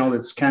YouTube channel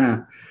that's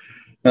kind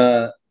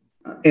of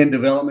in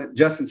development.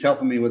 Justin's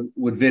helping me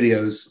with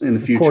videos in the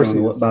future,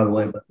 by the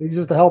way. But he's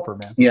just a helper,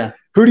 man. Yeah.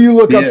 Who do you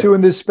look up to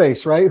in this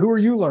space, right? Who are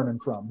you learning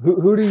from?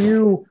 Who do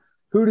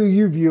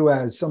you view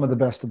as some of the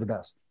best of the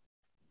best?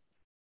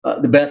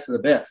 The best of the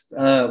best.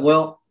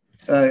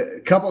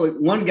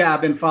 One guy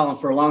I've been following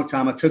for a long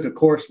time. I took a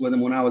course with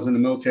him when I was in the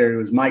military. It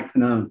was Mike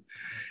Pannone,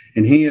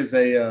 and he is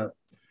a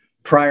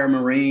prior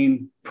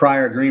Marine,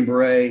 prior Green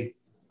Beret,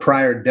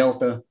 prior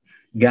Delta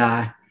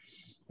guy,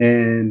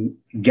 and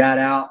got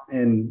out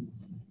and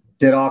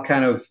did all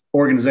kind of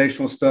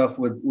organizational stuff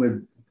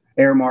with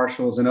air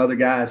marshals and other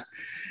guys.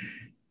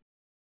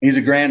 He's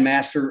a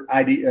grandmaster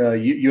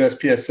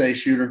USPSA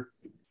shooter.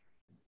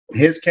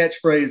 His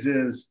catchphrase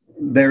is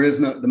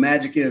the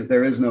magic is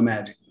there is no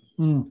magic.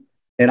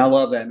 And I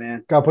love that,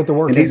 man. Got to put the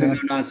work in. And he's a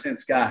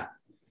no-nonsense guy.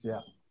 Yeah.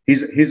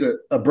 He's a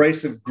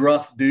abrasive,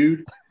 gruff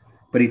dude,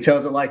 but he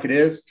tells it like it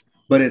is.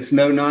 But it's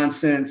no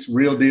nonsense,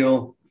 real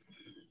deal,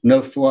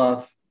 no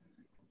fluff.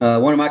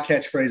 One of my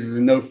catchphrases is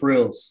no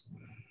frills.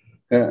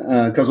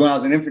 Because when I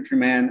was an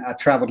infantryman, I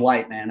traveled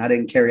light, man. I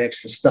didn't carry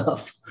extra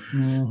stuff.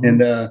 Mm-hmm.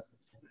 And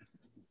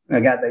I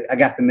got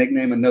the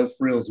nickname of No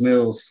Frills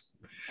Mills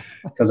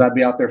because I'd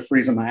be out there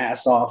freezing my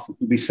ass off.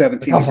 It'd be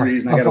 17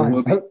 degrees and I got a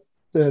whoopee.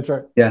 That's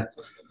right. Yeah.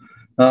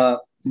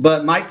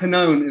 But Mike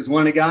Pannone is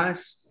one of the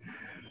guys.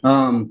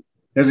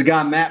 There's a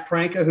guy, Matt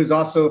Pranka, who's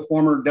also a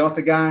former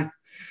Delta guy,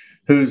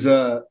 who's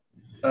a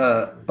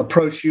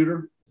pro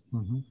shooter.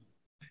 Mm-hmm.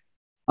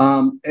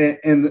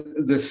 And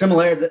the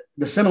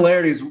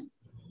similarities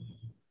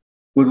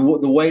with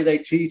the way they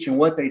teach and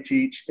what they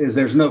teach is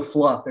there's no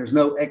fluff. There's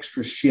no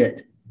extra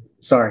shit.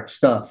 Sorry,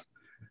 stuff.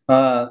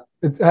 I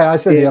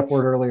said the F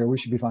word earlier. We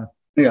should be fine.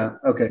 Yeah.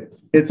 Okay.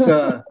 It's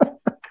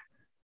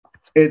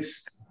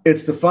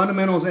it's the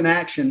fundamentals in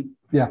action.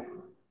 Yeah.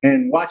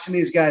 And watching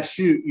these guys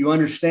shoot, you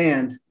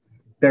understand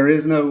there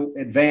is no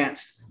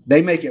advanced.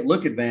 They make it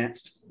look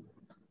advanced,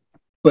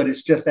 but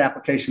it's just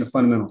application of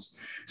fundamentals.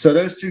 So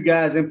those two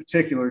guys in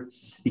particular,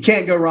 you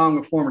can't go wrong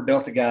with former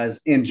Delta guys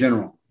in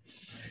general,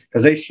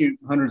 because they shoot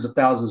hundreds of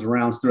thousands of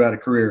rounds throughout a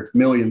career,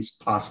 millions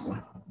possibly.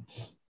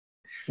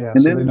 Yeah,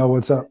 and so then they know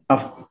what's up.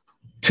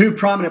 Two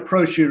prominent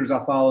pro shooters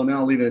I follow, and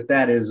I'll leave it at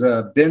that, is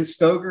Ben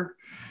Stoger,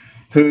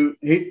 who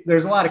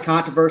there's a lot of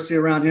controversy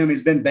around him.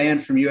 He's been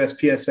banned from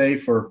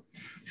USPSA for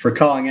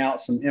calling out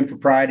some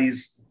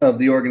improprieties of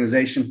the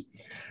organization.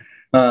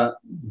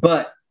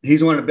 But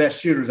he's one of the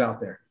best shooters out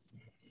there,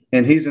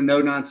 and he's a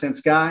no-nonsense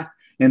guy.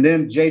 And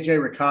then JJ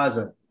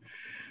Racaza,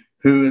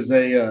 who is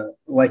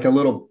like a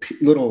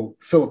little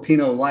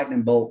Filipino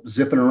lightning bolt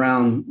zipping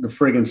around the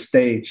friggin'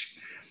 stage.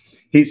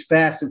 He's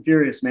fast and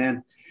furious,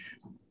 man.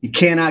 You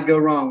cannot go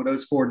wrong with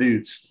those four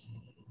dudes.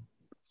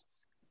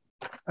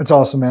 That's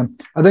awesome, man.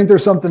 I think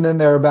there's something in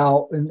there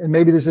about, and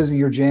maybe this isn't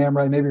your jam,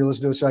 right? Maybe you're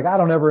listening to this, you're like, I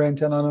don't ever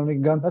intend on owning a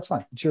gun. That's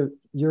fine. It's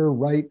your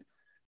right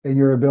and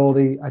your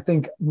ability. I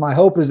think my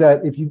hope is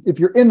that if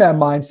you're in that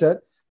mindset,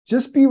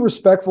 just be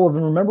respectful of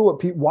and remember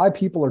why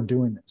people are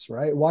doing this,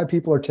 right? Why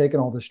people are taking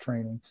all this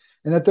training,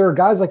 and that there are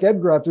guys like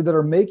Edgar out there that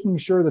are making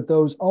sure that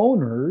those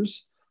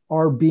owners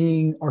are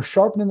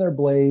sharpening their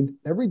blade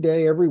every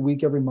day, every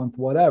week, every month,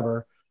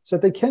 whatever, so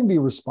that they can be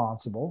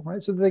responsible,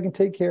 right? So that they can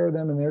take care of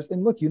them and theirs.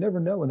 And look, you never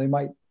know when they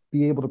might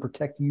be able to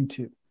protect you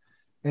too.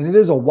 And it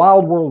is a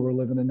wild world we're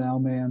living in now,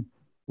 man,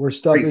 where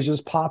stuff is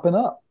just popping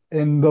up.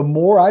 And the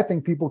more I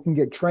think people can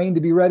get trained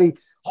to be ready,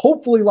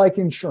 hopefully like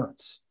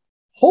insurance,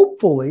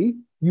 hopefully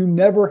you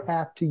never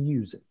have to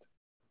use it.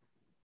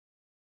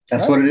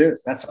 That's right? What it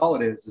is. That's all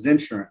it is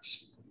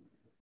insurance.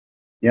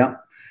 Yeah.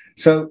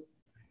 So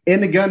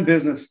in the gun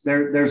business,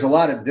 there's a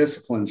lot of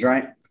disciplines,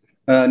 right?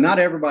 Not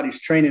everybody's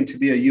training to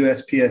be a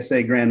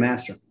USPSA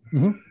Grandmaster.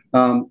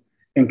 Mm-hmm.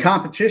 And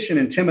competition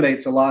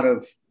intimidates a lot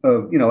of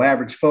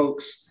average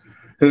folks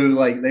who,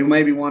 like, they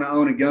maybe want to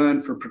own a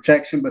gun for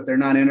protection, but they're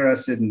not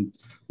interested in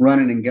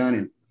running and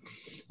gunning.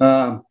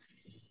 And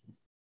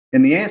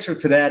the answer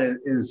to that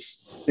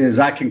is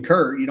I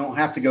concur. You don't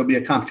have to go be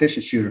a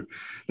competition shooter,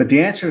 but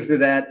the answer to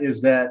that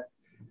is that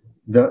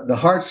the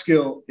hard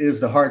skill is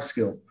the hard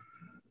skill.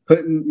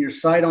 Putting your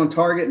sight on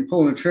target and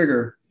pulling the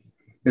trigger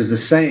is the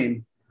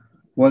same,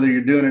 whether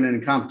you're doing it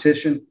in a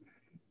competition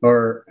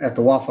or at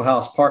the Waffle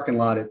House parking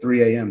lot at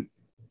 3 a.m.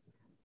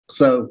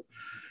 So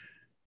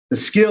the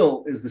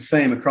skill is the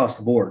same across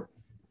the board.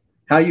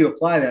 How you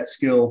apply that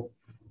skill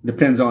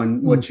depends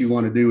on what you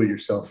want to do with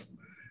yourself.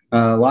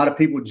 A lot of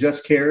people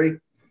just carry.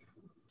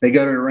 They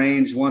go to the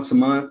range once a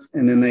month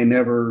and then they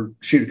never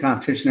shoot a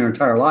competition their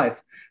entire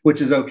life,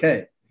 which is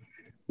okay.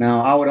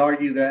 Now, I would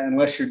argue that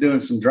unless you're doing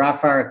some dry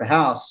fire at the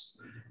house,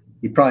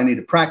 you probably need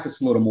to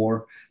practice a little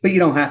more, but you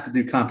don't have to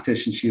do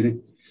competition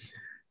shooting.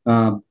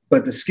 But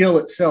the skill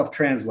itself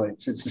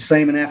translates. It's the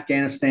same in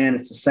Afghanistan.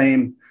 It's the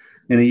same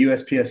in a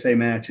USPSA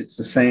match. It's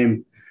the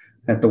same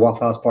at the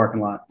Waffle House parking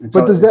lot.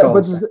 Does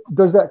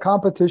that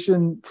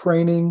competition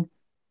training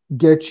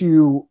get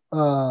you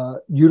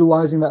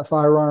utilizing that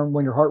firearm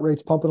when your heart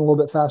rate's pumping a little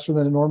bit faster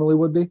than it normally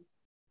would be?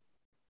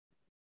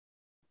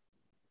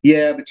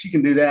 Yeah, but you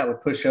can do that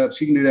with push-ups.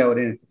 You can do that with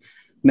anything.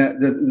 Now,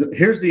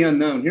 here's the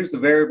unknown. Here's the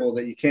variable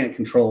that you can't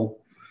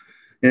control.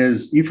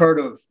 Is you've heard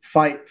of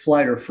fight,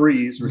 flight, or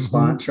freeze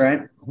response, mm-hmm.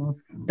 right?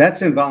 Mm-hmm.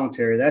 That's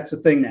involuntary. That's the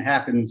thing that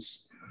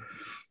happens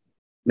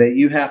that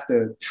you have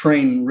to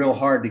train real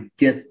hard to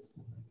get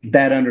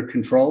that under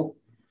control.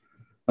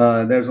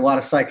 There's a lot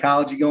of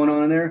psychology going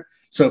on in there.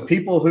 So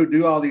people who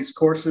do all these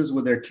courses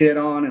with their kid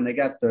on and they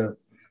got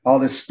all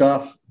this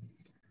stuff,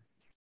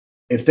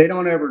 if they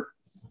don't ever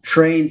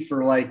train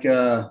for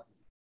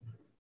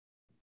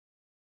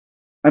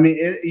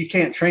you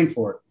can't train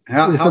for it.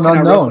 It's an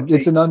unknown.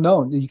 It's an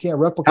unknown. You can't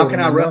replicate. How can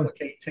I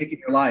replicate taking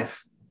your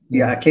life?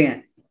 Yeah, I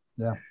can't.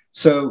 Yeah.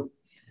 So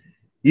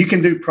you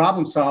can do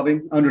problem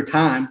solving under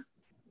time,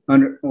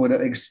 and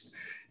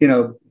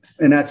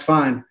that's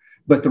fine.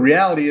 But the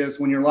reality is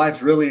when your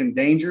life's really in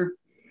danger,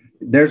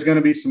 there's going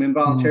to be some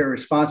involuntary mm-hmm.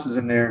 responses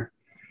in there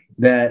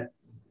that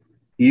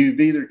you've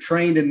either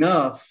trained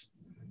enough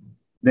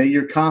that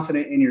you're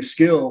confident in your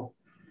skill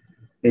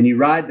and you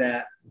ride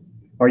that,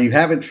 or you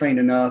haven't trained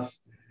enough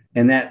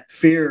and that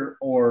fear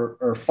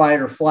or fight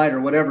or flight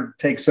or whatever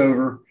takes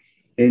over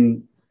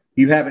and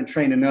you haven't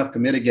trained enough to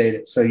mitigate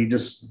it. So you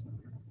just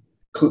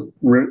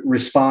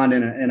respond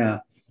in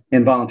a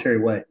involuntary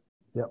way.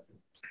 Yep.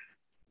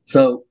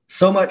 So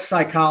much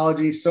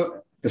psychology.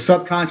 So The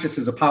subconscious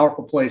is a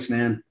powerful place,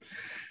 man.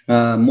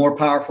 More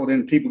powerful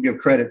than people give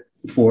credit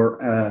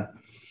for.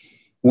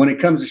 When it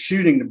comes to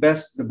shooting,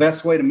 the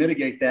best way to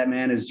mitigate that,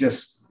 man, is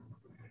just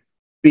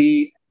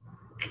be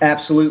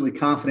absolutely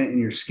confident in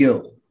your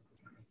skill.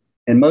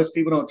 And most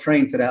people don't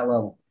train to that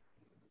level.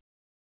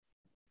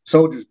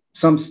 Soldiers,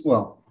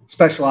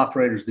 special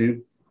operators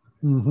do.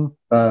 Mm-hmm.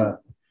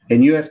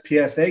 And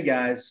USPSA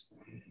guys,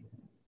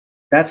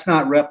 that's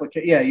not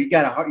replicate. Yeah, you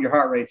got your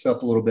heart rate's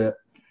up a little bit,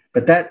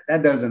 but that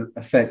doesn't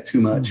affect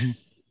too much.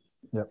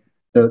 Mm-hmm. Yep.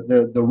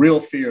 The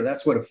real fear,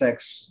 that's what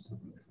affects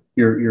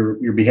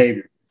your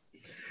behavior.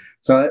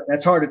 So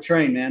that's hard to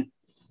train, man.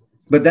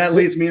 But that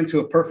leads me into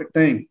a perfect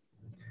thing.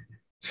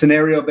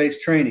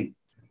 Scenario-based training.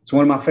 It's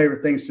one of my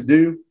favorite things to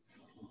do.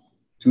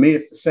 To me,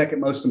 it's the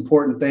second most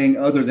important thing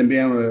other than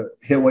being able to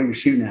hit what you're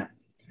shooting at.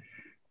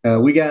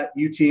 We got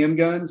UTM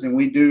guns, and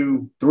we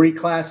do 3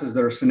 classes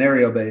that are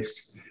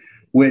scenario-based,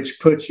 which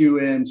puts you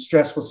in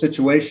stressful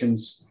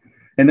situations.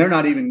 And they're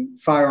not even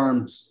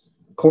firearms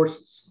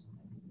courses.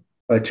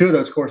 2 of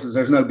those courses,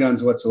 there's no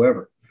guns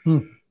whatsoever.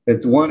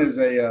 One is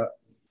a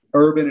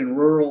urban and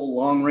rural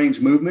long-range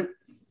movement.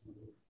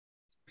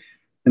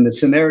 And the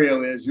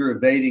scenario is you're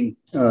evading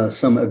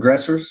some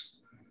aggressors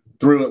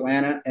through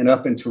Atlanta and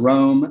up into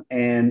Rome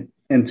and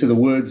into the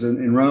woods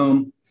in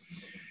Rome.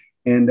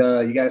 And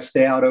you got to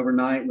stay out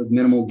overnight with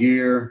minimal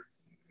gear.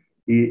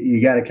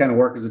 You got to kind of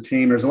work as a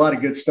team. There's a lot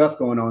of good stuff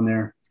going on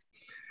there.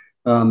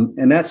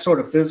 And that's sort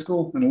of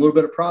physical and a little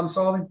bit of problem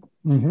solving.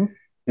 Mm-hmm.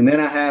 And then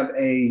I have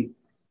a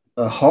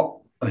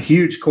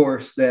huge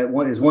course that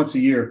is once a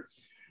year,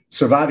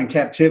 Surviving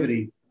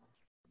Captivity.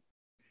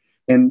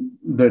 And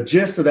the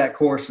gist of that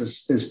course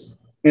is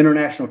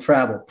international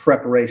travel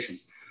preparation,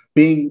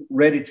 being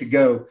ready to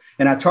go.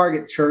 And I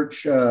target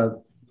church,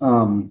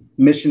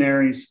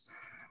 missionaries,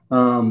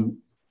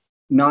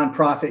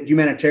 nonprofit,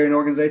 humanitarian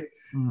organizations.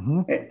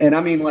 Mm-hmm. And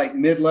I mean like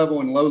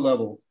mid-level and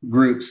low-level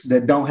groups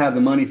that don't have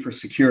the money for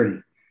security,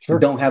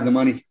 don't have the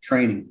money for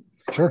training.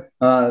 Sure.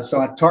 So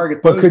I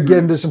target those could groups, get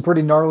into some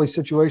pretty gnarly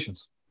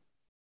situations.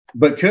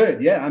 But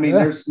could, yeah. I mean,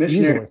 there's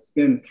missionaries.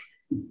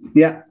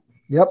 Yep.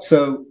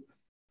 So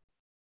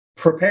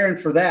preparing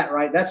for that,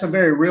 right? That's a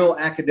very real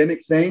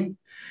academic thing.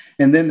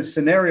 And then the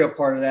scenario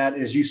part of that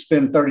is you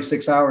spend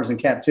 36 hours in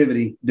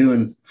captivity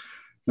doing,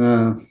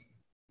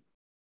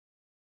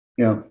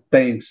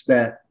 things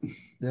that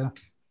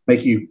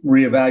make you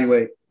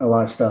reevaluate a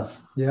lot of stuff.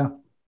 Yeah.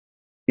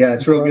 Yeah,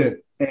 it's real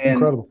good. And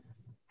incredible.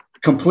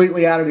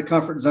 Completely out of the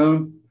comfort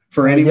zone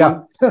for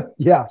anyone.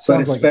 Yeah.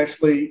 But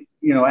especially,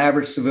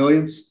 average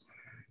civilians.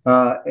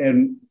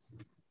 And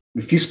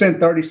if you spend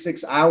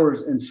 36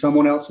 hours in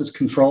someone else's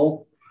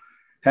control,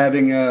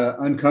 having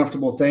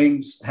uncomfortable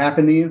things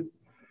happen to you,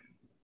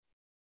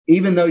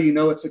 even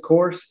though it's a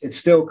course, it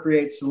still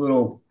creates a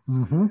little,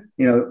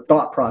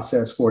 thought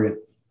process for you.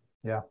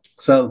 Yeah.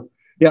 So,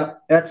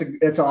 it's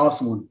an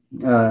awesome one.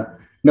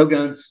 No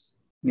guns.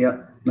 Yeah,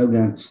 no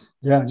guns.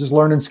 Yeah, just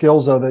learning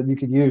skills, though, that you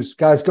could use.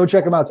 Guys, go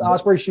check him out. It's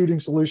Osprey Shooting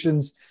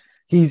Solutions.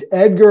 He's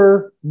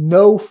Edgar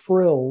No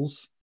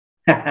Frills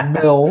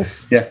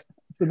Mills. Yeah.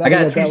 So I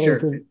got a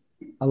t-shirt.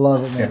 I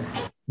love it, man.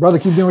 Yeah. Brother,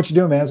 keep doing what you're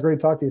doing, man. It's great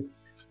to talk to you.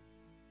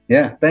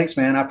 Yeah, thanks,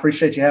 man. I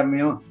appreciate you having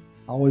me on.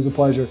 Always a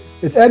pleasure.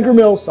 It's Edgar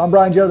Mills. I'm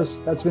Brian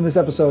Jodas. That's been this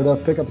episode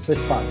of Pick Up a Six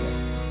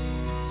Podcast.